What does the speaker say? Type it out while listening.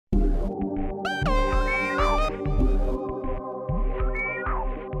Hey,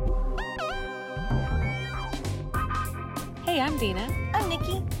 I'm Dina. I'm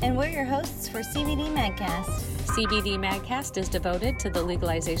Nikki, and we're your hosts for CBD Magcast. CBD Magcast is devoted to the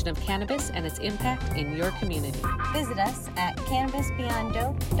legalization of cannabis and its impact in your community. Visit us at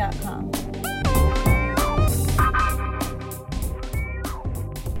cannabisbeyonddope.com.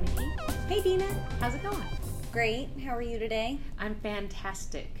 Hey, Dina. How's it going? Great. How are you today? I'm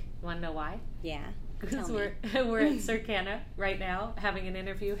fantastic. You want to know why? Yeah. Because we're at Circana right now, having an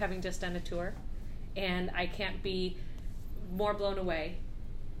interview, having just done a tour, and I can't be more blown away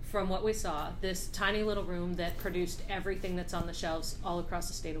from what we saw. This tiny little room that produced everything that's on the shelves all across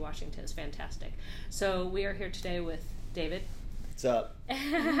the state of Washington is fantastic. So we are here today with David. What's up?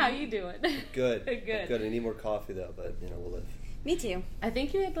 How you doing? Good. Good. I need more coffee though, but we'll live. Me too. I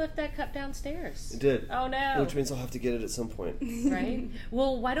think you had left that cup downstairs. I did. Oh no. Which means I'll have to get it at some point. Right?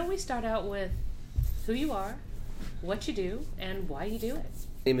 Well, why don't we start out with who you are, what you do, and why you do it.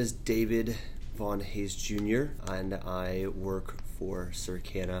 My name is David Von Hayes Jr. and I work for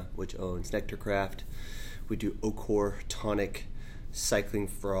Circana, which owns Nectarcraft. We do Ocor, Tonic, Cycling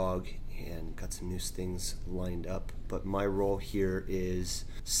Frog, and got some new things lined up. But my role here is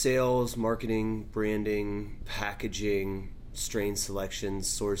sales, marketing, branding, packaging, strain selection,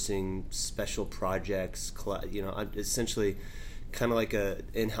 sourcing, special projects. I'm essentially kind of like a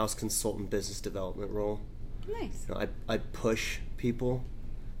in-house consultant business development role. Nice. I push people.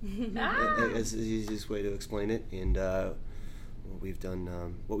 As the easiest way to explain it, and what we've done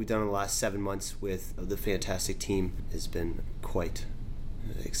in the last 7 months with the fantastic team has been quite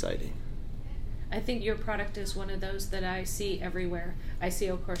exciting. I think your product is one of those that I see everywhere. I see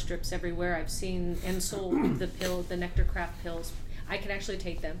Ocor strips everywhere. I've seen and sold the Nectarcraft pills. I can actually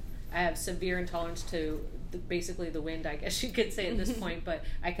take them. I have severe intolerance to basically the wind, I guess you could say at this point, but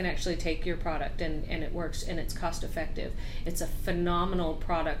I can actually take your product and it works and it's cost effective. It's a phenomenal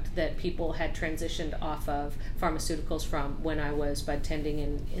product that people had transitioned off of pharmaceuticals from when I was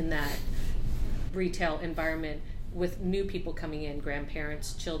bartending in that retail environment, with new people coming in,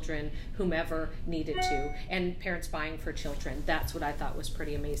 grandparents, children, whomever needed to, and parents buying for children. That's what I thought was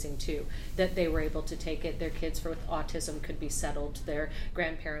pretty amazing too, that they were able to take it. Their kids with autism could be settled, their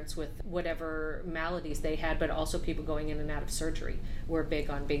grandparents with whatever maladies they had, but also people going in and out of surgery were big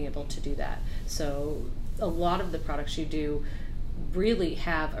on being able to do that. So a lot of the products you do really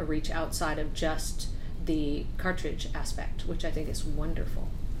have a reach outside of just the cartridge aspect, which I think is wonderful.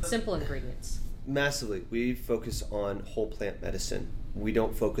 Simple ingredients. Massively. We focus on whole plant medicine. We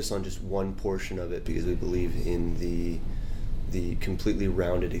don't focus on just one portion of it because we believe in the completely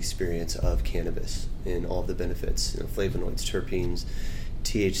rounded experience of cannabis and all of the benefits, flavonoids, terpenes,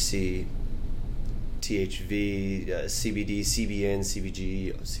 THC, THV, CBD, CBN,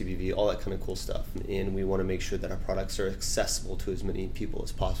 CBG, CBV, all that kind of cool stuff. And we want to make sure that our products are accessible to as many people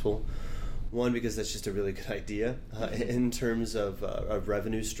as possible. One, because that's just a really good idea in terms of a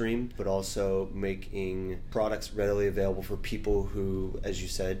revenue stream, but also making products readily available for people who, as you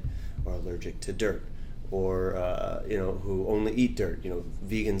said, are allergic to dirt, or who only eat dirt.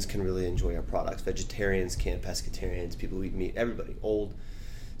 Vegans can really enjoy our products. Vegetarians can't. Pescatarians, people who eat meat. Everybody, old,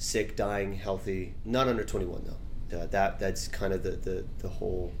 sick, dying, healthy. Not under 21 though. That's kind of the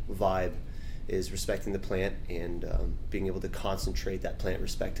whole vibe. Is respecting the plant and being able to concentrate that plant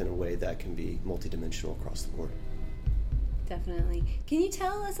respect in a way that can be multidimensional across the board. Definitely. Can you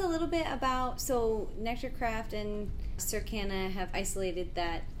tell us a little bit about, so Nectarcraft and Circana have isolated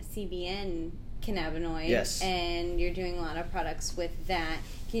that CBN cannabinoid. Yes. And you're doing a lot of products with that.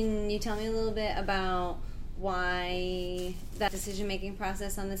 Can you tell me a little bit about why that decision-making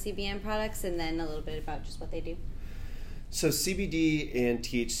process on the CBN products, and then a little bit about just what they do? So CBD and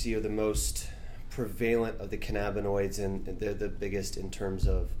THC are the most prevalent of the cannabinoids, and they're the biggest in terms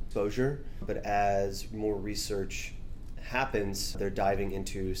of exposure. But as more research happens, they're diving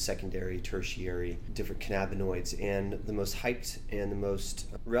into secondary, tertiary, different cannabinoids. And the most hyped and the most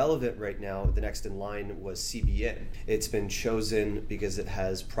relevant right now, the next in line, was CBN. It's been chosen because it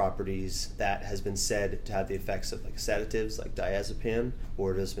has properties that has been said to have the effects of like sedatives, like diazepam,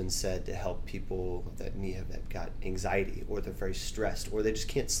 or it has been said to help people that may have got anxiety, or they're very stressed, or they just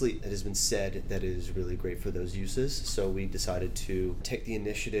can't sleep. It has been said that it is really great for those uses. So we decided to take the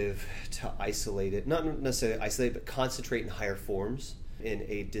initiative to isolate it, not necessarily isolate, but concentrate in higher forms in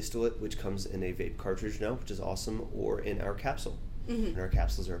a distillate, which comes in a vape cartridge now, which is awesome, or in our capsule. Mm-hmm. And our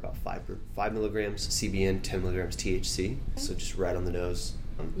capsules are about 5 milligrams CBN, 10 milligrams THC, so just right on the nose.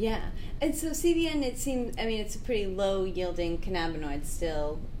 Yeah, and so CBN, it seems, it's a pretty low yielding cannabinoid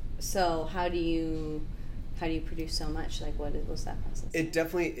still. So how do you how do you produce so much? Like, what was that process? It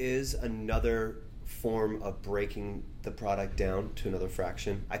definitely is another form of breaking the product down to another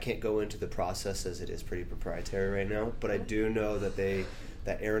fraction. I can't go into the process as it is pretty proprietary right now, but I do know that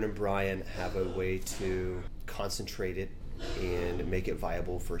Aaron and Brian have a way to concentrate it and make it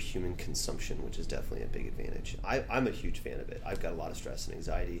viable for human consumption, which is definitely a big advantage. I'm a huge fan of it. I've got a lot of stress and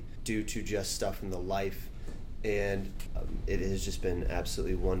anxiety due to just stuff in the life, and it has just been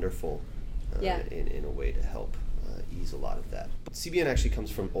absolutely wonderful in a way to help ease a lot of that. CBN actually comes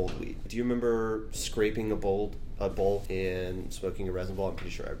from old wheat. Do you remember scraping a bowl and smoking a resin ball? I'm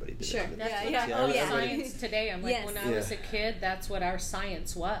pretty sure everybody did. Sure. it. That's science today. I'm like, Yes. when I was a kid, that's what our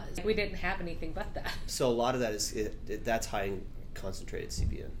science was. We didn't have anything but that. So a lot of that is that's high concentrated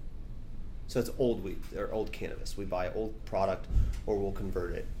CBN. So it's old wheat or old cannabis. We buy old product, or we'll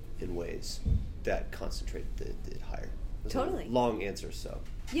convert it in ways that concentrate it higher. That's Totally. a long answer. So.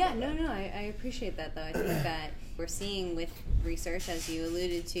 Yeah, no, I appreciate that, though. I think that we're seeing with research, as you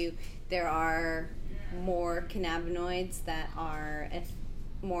alluded to, there are more cannabinoids that are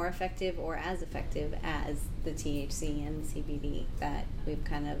more effective or as effective as the THC and the CBD that we've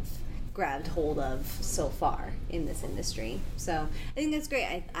kind of grabbed hold of so far in this industry. So I think that's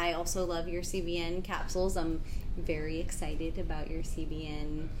great. I also love your CBN capsules. I'm very excited about your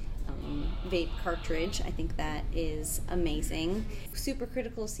CBN vape cartridge. I think that is amazing.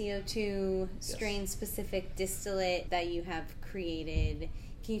 Supercritical CO2 strain specific distillate that you have created.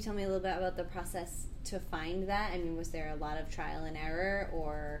 Can you tell me a little bit about the process to find that? I mean, was there a lot of trial and error,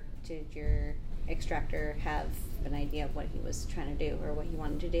 or did your extractor have an idea of what he was trying to do or what he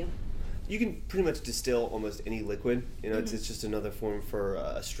wanted to do? You can pretty much distill almost any liquid. It's just another form for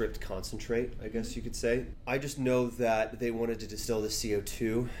a stripped concentrate, I guess you could say. I just know that they wanted to distill the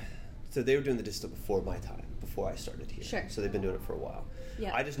CO2. So they were doing the distill before my time, before I started here. Sure. So they've been doing it for a while.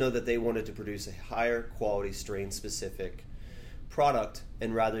 Yeah. I just know that they wanted to produce a higher quality strain-specific product,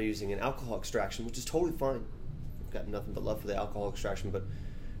 and rather using an alcohol extraction, which is totally fine. I've got nothing but love for the alcohol extraction, but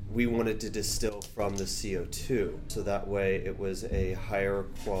we wanted to distill from the CO2. So that way it was a higher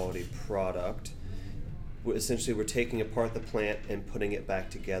quality product. Essentially, we're taking apart the plant and putting it back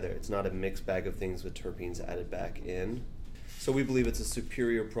together. It's not a mixed bag of things with terpenes added back in. So we believe it's a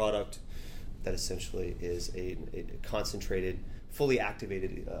superior product that essentially is a concentrated, fully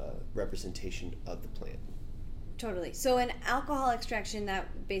activated representation of the plant. Totally. So an alcohol extraction, that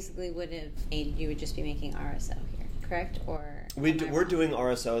basically would have made you would just be making RSO here, correct? Or we're doing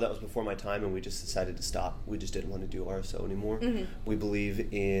RSO. That was before my time, and we just decided to stop. We just didn't want to do RSO anymore. Mm-hmm. We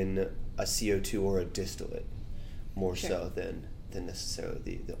believe in a CO2 or a distillate more so than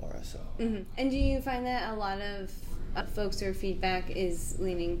necessarily the RSO. Mm-hmm. And do you find that a lot of folks or feedback is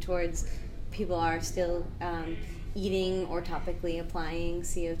leaning towards people are still eating or topically applying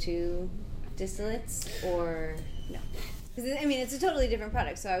CO2 distillates, or no? Because I mean, it's a totally different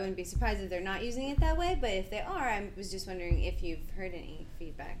product, so I wouldn't be surprised if they're not using it that way. But if they are, I was just wondering if you've heard any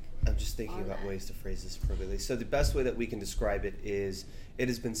feedback. I'm just thinking about ways to phrase this appropriately. So the best way that we can describe it is, it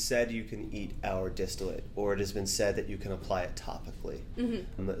has been said you can eat our distillate, or it has been said that you can apply it topically.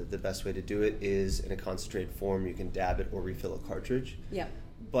 Mm-hmm. The best way to do it is in a concentrated form. You can dab it or refill a cartridge. Yeah.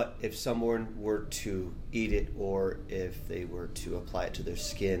 But if someone were to eat it, or if they were to apply it to their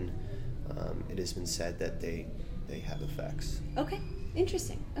skin, it has been said that they have effects. Okay.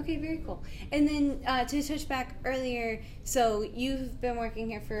 Interesting. Okay, very cool. And then to touch back earlier, so you've been working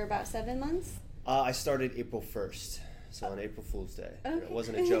here for about 7 months? I started April 1st, so on April Fool's Day. Okay. It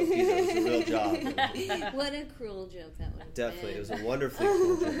wasn't a joke either, it was a real job. What a cruel joke that would have Definitely, been. it was a wonderfully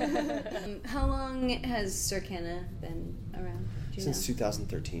cool joke. How long has Circana been around? Do you Since know?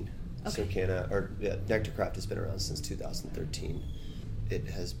 2013. Okay. NectarCraft has been around since 2013. It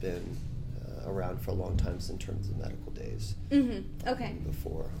has been around for a long time in terms of medical days. Mm-hmm. Okay.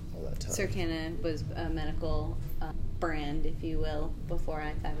 Before all that time. Circana was a medical brand, if you will, before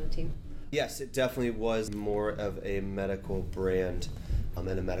I-502. Yes, it definitely was more of a medical brand and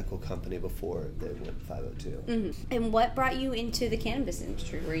a medical company before they went 502. Mm-hmm. And what brought you into the cannabis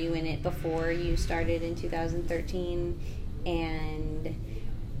industry? Were you in it before you started in 2013? And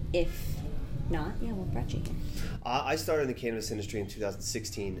if not, what brought you here? I started in the cannabis industry in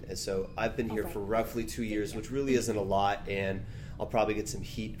 2016, and so I've been here for roughly 2 years, which really isn't a lot, and I'll probably get some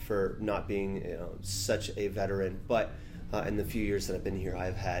heat for not being such a veteran. But in the few years that I've been here,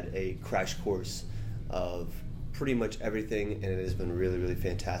 I've had a crash course of pretty much everything, and it has been really, really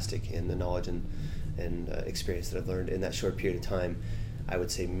fantastic. And the knowledge and experience that I've learned in that short period of time, I would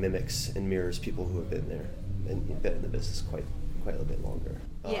say mimics and mirrors people who have been there and been in the business quite a little bit longer.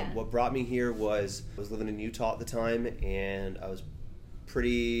 What brought me here was I was living in Utah at the time, and I was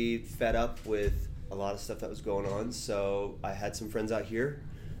pretty fed up with a lot of stuff that was going on. So I had some friends out here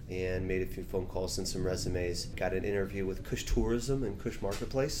and made a few phone calls, sent some resumes, got an interview with Kush Tourism and Kush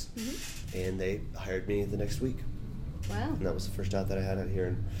Marketplace, and they hired me the next week. Wow. And that was the first job that I had out here,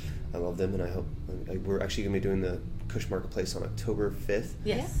 and I love them, and I hope we're actually going to be doing the Kush Marketplace on October 5th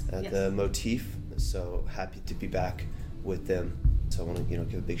at the Motif, so happy to be back with them. So I want to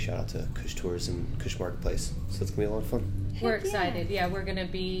give a big shout out to Kush Tourism and Kush Marketplace. So it's going to be a lot of fun. We're excited. Yeah, we're going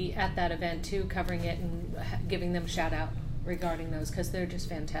to be at that event too, covering it and giving them a shout out regarding those, because they're just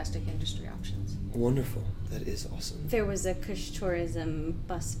fantastic industry options. Wonderful. That is awesome. There was a Kush Tourism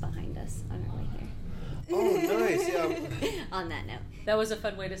bus behind us on our way here. Oh, nice. Yeah. On that note. That was a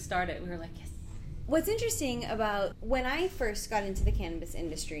fun way to start it. We were like, yes. What's interesting about when I first got into the cannabis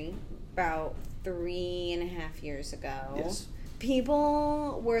industry about 3.5 years ago,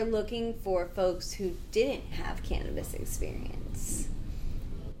 people were looking for folks who didn't have cannabis experience.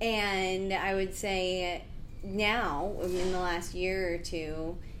 And I would say now, in the last year or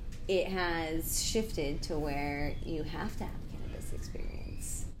two, it has shifted to where you have to have cannabis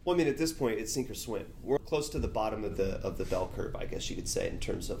experience. Well, I mean, at this point, it's sink or swim. We're close to the bottom of the bell curve, I guess you could say, in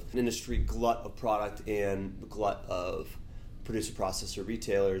terms of an industry glut of product and glut of producer, processor,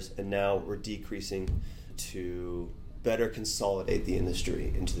 retailers, and now we're decreasing to better consolidate the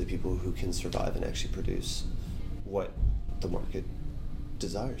industry into the people who can survive and actually produce what the market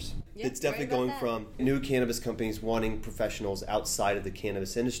desires. Yep, it's definitely going from new cannabis companies wanting professionals outside of the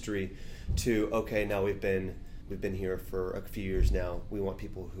cannabis industry to, okay, now we've been here for a few years now. We want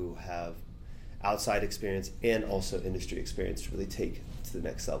people who have outside experience and also industry experience to really take it to the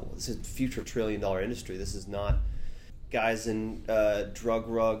next level. This is a future $1 trillion industry. This is not guys in drug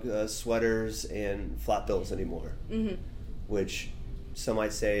rug sweaters and flat bills anymore, which some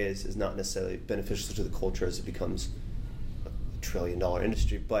might say is not necessarily beneficial to the culture as it becomes $1 trillion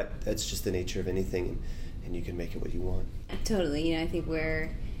industry, but that's just the nature of anything, and you can make it what you want. Totally. I think we're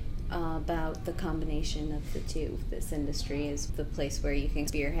about the combination of the two. This industry is the place where you can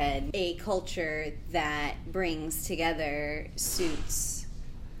spearhead a culture that brings together suits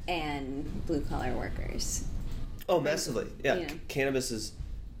and blue-collar workers. Oh, massively. Yeah. Cannabis is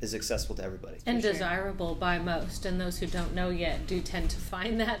accessible to everybody. And desirable by most. And those who don't know yet do tend to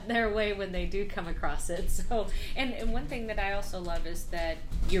find that their way when they do come across it. So, and one thing that I also love is that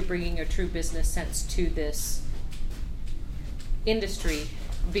you're bringing a true business sense to this industry,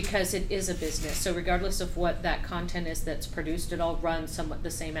 because it is a business. So regardless of what that content is that's produced, it all runs somewhat the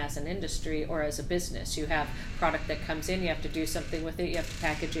same as an industry or as a business. You have product that comes in, you have to do something with it, you have to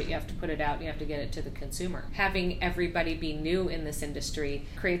package it, you have to put it out, and you have to get it to the consumer. Having everybody be new in this industry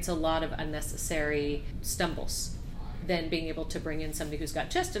creates a lot of unnecessary stumbles. Then being able to bring in somebody who's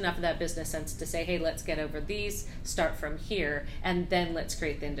got just enough of that business sense to say, hey, let's get over these, start from here, and then let's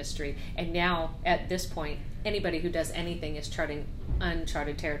create the industry. And now, at this point, anybody who does anything is charting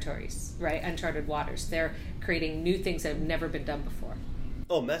uncharted territories, right? Uncharted waters. They're creating new things that have never been done before.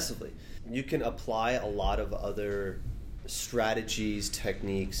 Oh, massively. You can apply a lot of other strategies,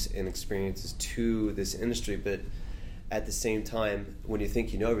 techniques, and experiences to this industry, but at the same time, when you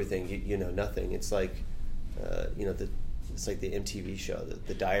think you know everything, you know nothing. It's like, it's like the MTV show,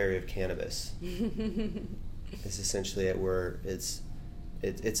 the Diary of Cannabis. It's essentially it, where it's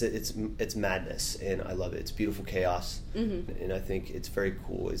madness, and I love it. It's beautiful chaos, and I think it's very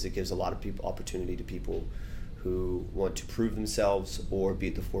cool. Is it gives a lot of people opportunity to people who want to prove themselves or be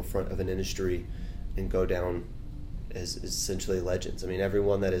at the forefront of an industry and go down as essentially legends. I mean,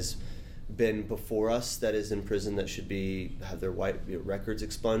 everyone that has been before us that is in prison that should have their records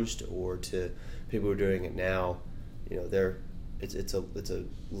expunged, or to people who are doing it now, it's a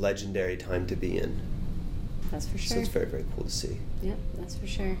legendary time to be in. That's for sure. So it's very, very cool to see. Yep, that's for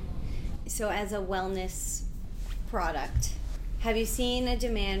sure. So as a wellness product, have you seen a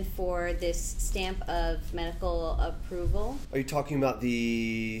demand for this stamp of medical approval? Are you talking about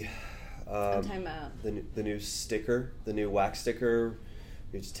the I'm talking about the new sticker, the new wax sticker?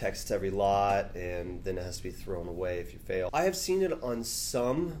 It's text every lot, and then it has to be thrown away if you fail. I have seen it on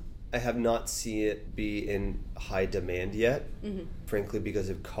some. I have not seen it be in high demand yet, frankly, because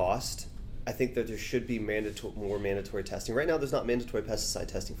of cost. I think that there should be more mandatory testing. Right now, there's not mandatory pesticide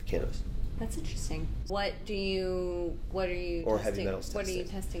testing for cannabis. That's interesting. What are you or testing? Heavy metals testing. What are you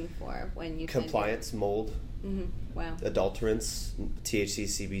testing for when you compliance, mold, wow, adulterants, THC,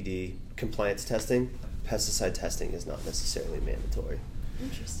 CBD, compliance testing. Pesticide testing is not necessarily mandatory.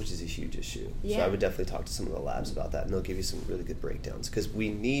 Interesting. Which is a huge issue. Yeah. So I would definitely talk to some of the labs about that, and they'll give you some really good breakdowns, because we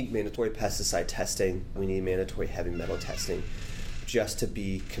need mandatory pesticide testing. We need mandatory heavy metal testing, just to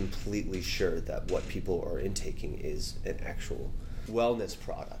be completely sure that what people are intaking is an actual wellness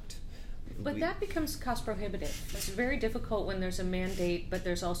product. But that becomes cost prohibitive. It's very difficult when there's a mandate, but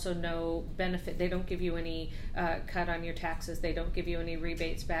there's also no benefit. They don't give you any cut on your taxes. They don't give you any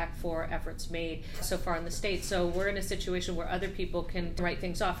rebates back for efforts made so far in the state. So we're in a situation where other people can write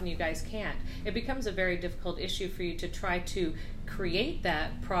things off and you guys can't. It becomes a very difficult issue for you to try to create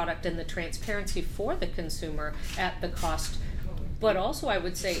that product and the transparency for the consumer at the cost. But also I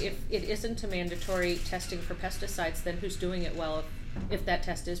would say if it isn't a mandatory testing for pesticides, then who's doing it well if that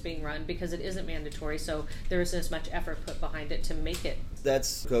test is being run, because it isn't mandatory, so there isn't as much effort put behind it to make it. That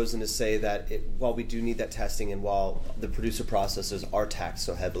goes in to say that while we do need that testing, and while the producer processors are taxed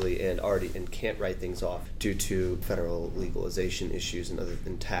so heavily and can't write things off due to federal legalization issues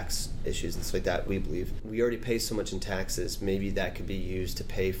and tax issues and stuff like that, we believe we already pay so much in taxes. Maybe that could be used to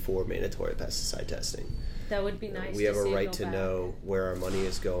pay for mandatory pesticide testing. That would be nice. We have a right to know where our money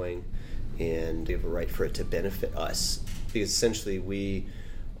is going, and we have a right for it to benefit us. Because essentially we're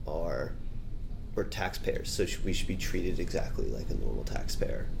taxpayers, so we should be treated exactly like a normal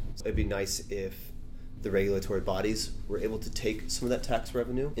taxpayer. So it'd be nice if the regulatory bodies were able to take some of that tax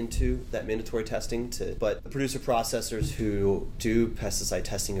revenue into that mandatory testing. But the producer processors who do pesticide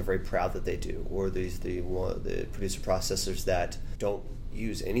testing are very proud that they do, or the producer processors that don't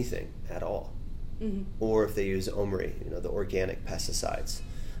use anything at all, or if they use OMRI, the organic pesticides.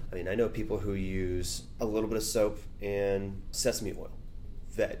 I mean, I know people who use a little bit of soap and sesame oil,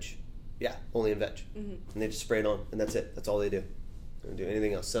 veg. Yeah, only in veg. And they just spray it on, and that's it. That's all they do. They don't do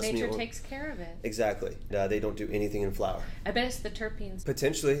anything else. Sesame Nature oil. takes care of it. Exactly. They don't do anything in flour. I bet it's the terpenes.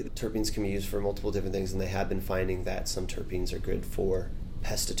 Potentially, the terpenes can be used for multiple different things, and they have been finding that some terpenes are good for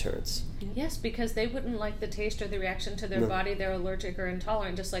pest deterrents. Yes, because they wouldn't like the taste or the reaction to their body. They're allergic or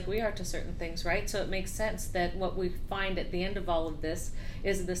intolerant, just like we are to certain things, right? So it makes sense that what we find at the end of all of this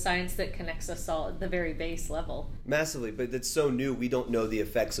is the science that connects us all at the very base level. Massively, but it's so new, we don't know the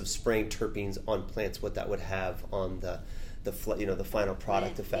effects of spraying terpenes on plants, what that would have on the final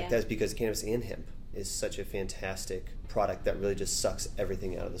product effect. That's because cannabis and hemp is such a fantastic product that really just sucks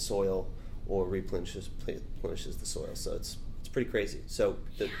everything out of the soil or replenishes the soil. So it's pretty crazy. So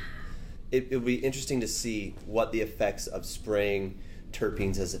it would be interesting to see what the effects of spraying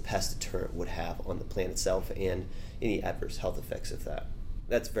terpenes as a pest deterrent would have on the plant itself and any adverse health effects of that.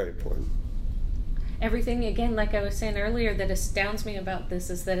 That's very important. Everything, again, like I was saying earlier, that astounds me about this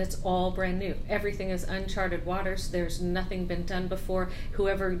is that it's all brand new. Everything is uncharted waters. There's nothing been done before.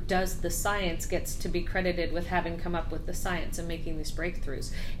 Whoever does the science gets to be credited with having come up with the science and making these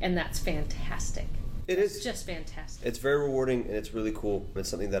breakthroughs. And that's fantastic. It's just fantastic. It's very rewarding, and it's really cool. It's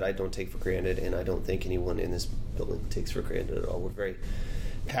something that I don't take for granted, and I don't think anyone in this building takes for granted at all. We're very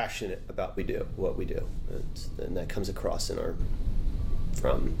passionate about what we do, and that comes across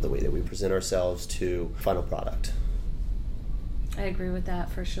from the way that we present ourselves to final product. I agree with that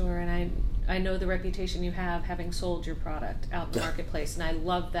for sure, and I know the reputation you have having sold your product out in the marketplace, and I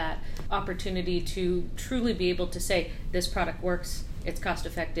love that opportunity to truly be able to say, this product works, it's cost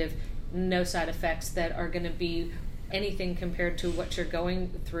effective, no side effects that are going to be anything compared to what you're going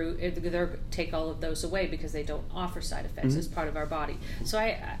through. They'll take all of those away because they don't offer side effects as part of our body. So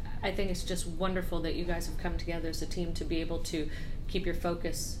I think it's just wonderful that you guys have come together as a team to be able to keep your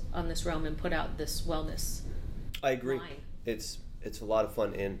focus on this realm and put out this wellness. I agree. Line. It's a lot of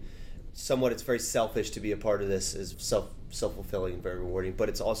fun, and somewhat it's very selfish to be a part of this. Is self-fulfilling and very rewarding, but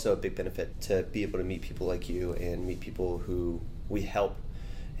it's also a big benefit to be able to meet people like you and meet people who we help,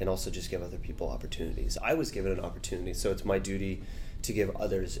 and also just give other people opportunities. I was given an opportunity, so it's my duty to give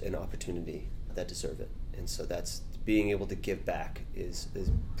others an opportunity that deserve it. And so that's being able to give back is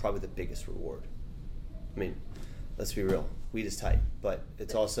probably the biggest reward. I mean, let's be real, weed is tight, but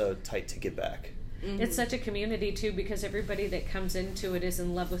it's also tight to give back. It's such a community too, because everybody that comes into it is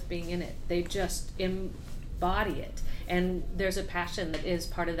in love with being in it. They just embody it, and there's a passion that is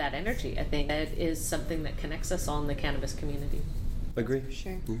part of that energy. I think that is something that connects us all in the cannabis community. Agree.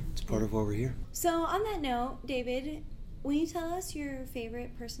 Sure. It's part of why we're here. So on that note, David, will you tell us your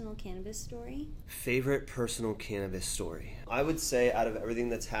favorite personal cannabis story? Favorite personal cannabis story? I would say out of everything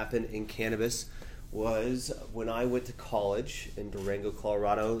that's happened in cannabis was when I went to college in Durango,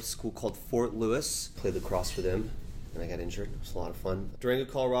 Colorado, a school called Fort Lewis. Played lacrosse for them, and I got injured. It was a lot of fun. Durango,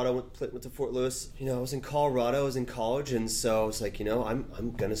 Colorado, went to Fort Lewis. I was in Colorado, I was in college, and so I was like,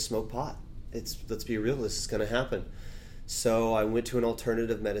 I'm gonna smoke pot. Let's be real, this is gonna happen. So I went to an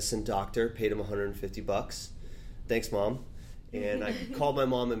alternative medicine doctor, paid him $150. Thanks, Mom. And I called my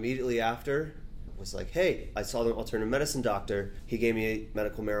mom immediately after. Was like, hey, I saw the alternative medicine doctor. He gave me a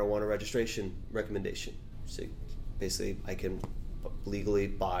medical marijuana registration recommendation. So basically, I can legally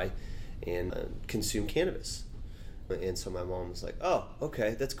buy and consume cannabis. And so my mom was like, oh,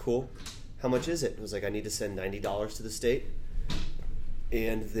 okay, that's cool. how much is it? I was like, I need to send $90 to the state,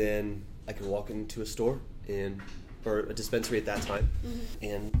 and then I can walk into a store or a dispensary at that time,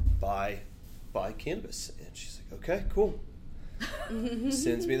 and buy cannabis. And she's like, okay, cool.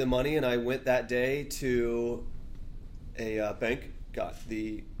 Sends me the money, and I went that day to a bank, got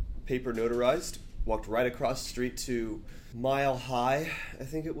the paper notarized, walked right across the street to Mile High, I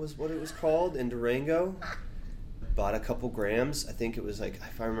think it was what it was called, in Durango. Bought a couple grams. I think it was like,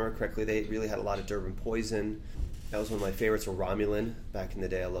 if I remember correctly, they really had a lot of Durban Poison. That was one of my favorites, or Romulan. Back in the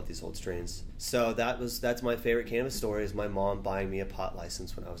day, I love these old strains. So that's my favorite cannabis story, is my mom buying me a pot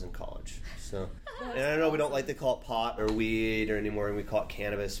license when I was in college. So, and I know we don't like to call it pot or weed or anymore, and we call it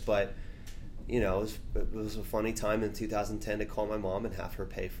cannabis, but it was a funny time in 2010 to call my mom and have her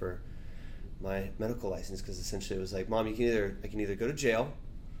pay for my medical license, because essentially it was like, Mom, I can either go to jail,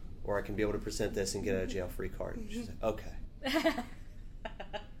 or I can be able to present this and get a jail-free card. And she's like, okay.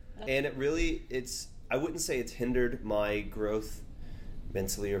 And I wouldn't say it's hindered my growth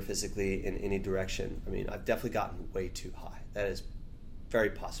mentally or physically in any direction. I mean, I've definitely gotten way too high. That is very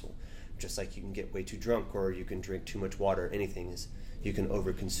possible. Just like you can get way too drunk, or you can drink too much water. Anything is, you can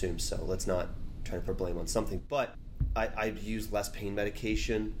overconsume. So let's not try to put blame on something. But I've used less pain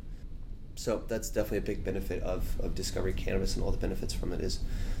medication. So that's definitely a big benefit of discovering cannabis, and all the benefits from it is,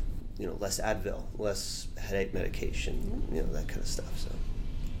 less Advil, less headache medication, that kind of stuff. So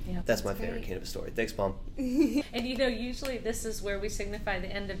yeah, that's my favorite cannabis story. Thanks, Mom. And usually this is where we signify the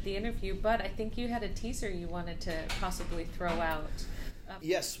end of the interview, but I think you had a teaser you wanted to possibly throw out.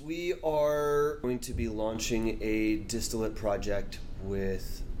 Yes, we are going to be launching a distillate project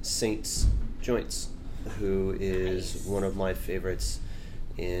with Saints Joints, who is one of my favorites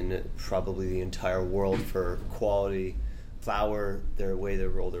in probably the entire world for quality flower, their way they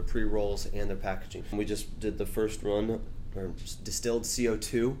roll their pre-rolls, and their packaging. We just did the first run, or distilled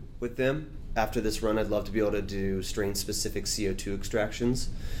CO2 with them. After this run, I'd love to be able to do strain-specific CO2 extractions,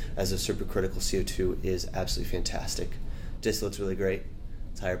 as a supercritical CO2 is absolutely fantastic. Distillate's really great.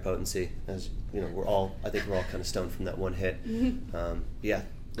 It's higher potency. As I think we're all kind of stoned from that one hit. Yeah,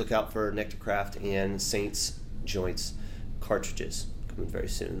 look out for NectarCraft and Saints Joints cartridges coming very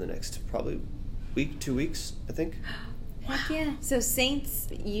soon, in the next probably week, 2 weeks, I think. Heck yeah. So Saints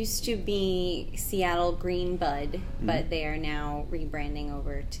used to be Seattle Green Bud, but they are now rebranding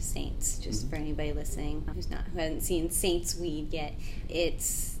over to Saints, just for anybody listening who hasn't seen Saints weed yet.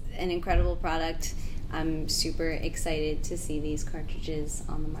 It's an incredible product. I'm super excited to see these cartridges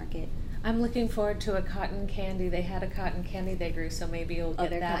on the market. I'm looking forward to a cotton candy. They had a cotton candy they grew, so maybe you'll get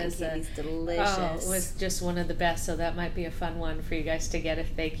that as candy's delicious. Oh, it was just one of the best, so that might be a fun one for you guys to get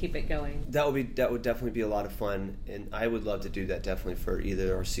if they keep it going. That would definitely be a lot of fun, and I would love to do that definitely for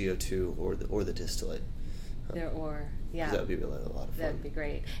either our CO2 or the distillate. Yeah. That would be really a lot of fun. That'd be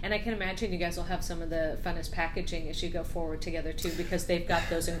great. And I can imagine you guys will have some of the funnest packaging as you go forward together too, because they've got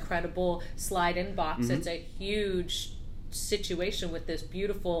those incredible slide-in box. It's a huge situation with this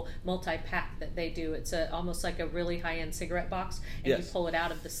beautiful multi-pack that they do. It's almost like a really high-end cigarette box, and you pull it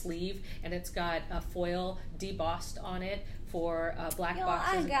out of the sleeve, and it's got a foil debossed on it for black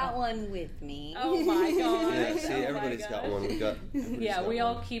boxes. I got one with me. Oh my god! Yeah, see, everybody's got one. We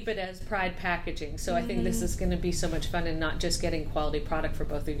all keep it as pride packaging. So I think this is going to be so much fun, and not just getting quality product for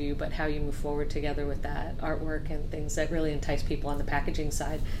both of you, but how you move forward together with that artwork and things that really entice people on the packaging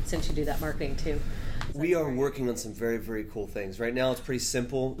side, since you do that marketing too. We are working on some very, very cool things. Right now it's pretty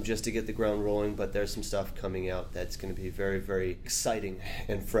simple just to get the ground rolling, but there's some stuff coming out that's going to be very, very exciting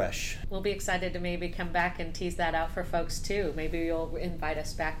and fresh. We'll be excited to maybe come back and tease that out for folks too. Maybe you'll invite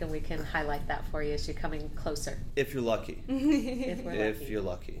us back and we can highlight that for you as you're coming closer. If you're lucky. If you're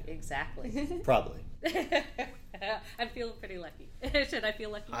lucky. Exactly. Probably. I'm feeling pretty lucky. Should I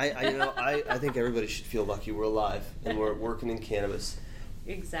feel lucky? I think everybody should feel lucky. We're alive and we're working in cannabis.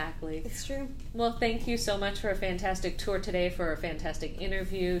 Exactly. It's true. Well, thank you so much for a fantastic tour today, for a fantastic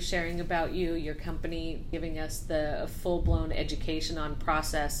interview, sharing about you, your company, giving us the full-blown education on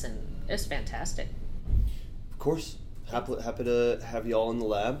process, and it's fantastic. Of course. Happy to have you all in the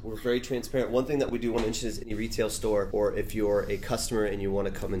lab. We're very transparent. One thing that we do want to mention is any retail store, or if you're a customer and you want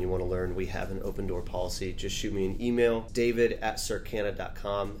to come and you want to learn, we have an open door policy. Just shoot me an email,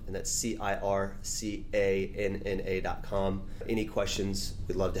 david@circanna.com, and that's CIRCANNA.com. Any questions,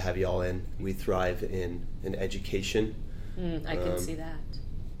 we'd love to have you all in. We thrive in education. I can see that.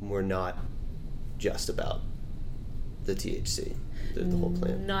 We're not just about the THC. The whole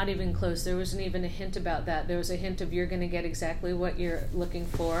plant. Not even close. There wasn't even a hint about that. There was a hint of you're going to get exactly what you're looking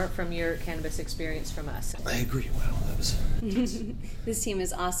for from your cannabis experience from us. I agree. Wow, that was... This team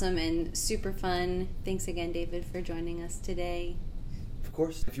is awesome and super fun. Thanks again, David, for joining us today. Of Of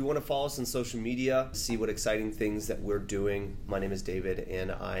course. If you want to follow us on social media, see what exciting things that we're doing, my name is David,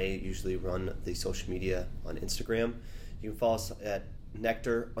 and I usually run the social media on Instagram. You can follow us at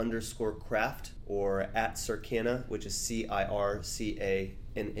nectar_craft or at Circanna, which is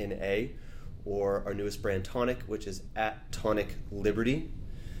CIRCANNA, or our newest brand, Tonic, which is at Tonic Liberty.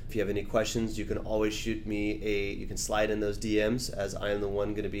 If you have any questions, you can always shoot me you can slide in those DMs, as I am the one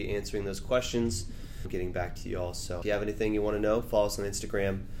going to be answering those questions, getting back to you all. So if you have anything you want to know, follow us on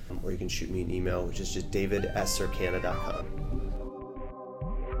Instagram, or you can shoot me an email, which is just david@circanna.com.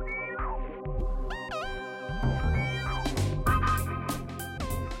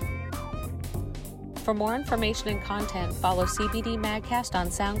 For more information and content, follow CBD Magcast on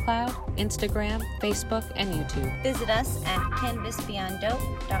SoundCloud, Instagram, Facebook, and YouTube. Visit us at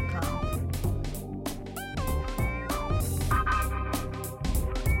canvasbeyonddope.com.